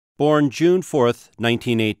Born June 4,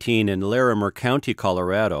 1918 in Larimer County,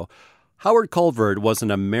 Colorado, Howard Culver was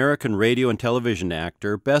an American radio and television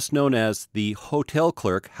actor best known as the hotel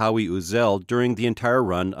clerk Howie Uzzell during the entire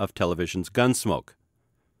run of television's Gunsmoke.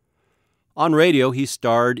 On radio, he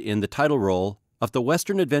starred in the title role of the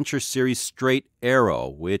Western adventure series Straight Arrow,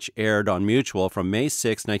 which aired on Mutual from May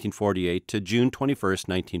 6, 1948 to June 21,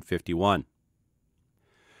 1951.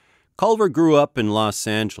 Culver grew up in Los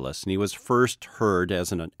Angeles, and he was first heard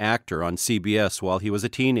as an actor on CBS while he was a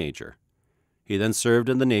teenager. He then served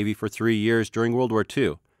in the Navy for 3 years during World War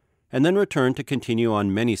II, and then returned to continue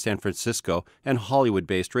on many San Francisco and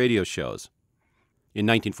Hollywood-based radio shows. In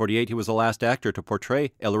 1948, he was the last actor to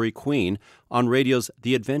portray Ellery Queen on radio's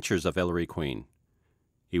The Adventures of Ellery Queen.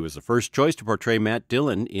 He was the first choice to portray Matt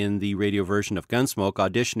Dillon in the radio version of Gunsmoke,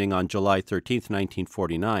 auditioning on July 13,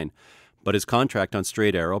 1949, but his contract on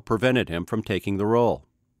Straight Arrow prevented him from taking the role.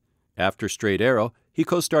 After Straight Arrow, he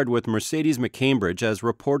co-starred with Mercedes McCambridge as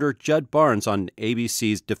reporter Judd Barnes on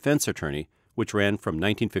ABC's Defense Attorney, which ran from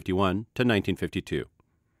 1951 to 1952.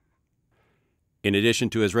 In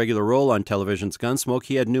addition to his regular role on television's Gunsmoke,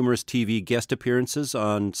 he had numerous TV guest appearances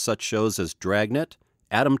on such shows as Dragnet,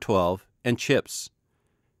 Adam 12, and Chips.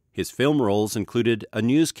 His film roles included a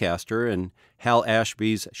newscaster in Hal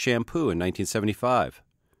Ashby's Shampoo in 1975.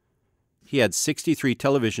 He had 63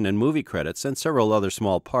 television and movie credits and several other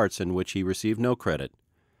small parts in which he received no credit.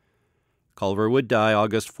 Culver would die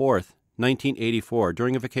August 4, 1984,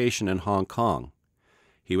 during a vacation in Hong Kong.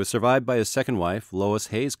 He was survived by his second wife, Lois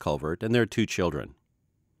Hayes Culver, and their 2 children.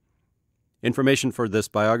 Information for this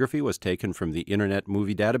biography was taken from the Internet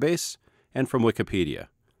Movie Database and from Wikipedia.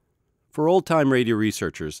 For old-time radio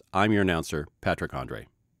researchers, I'm your announcer, Patrick Andre.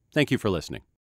 Thank you for listening.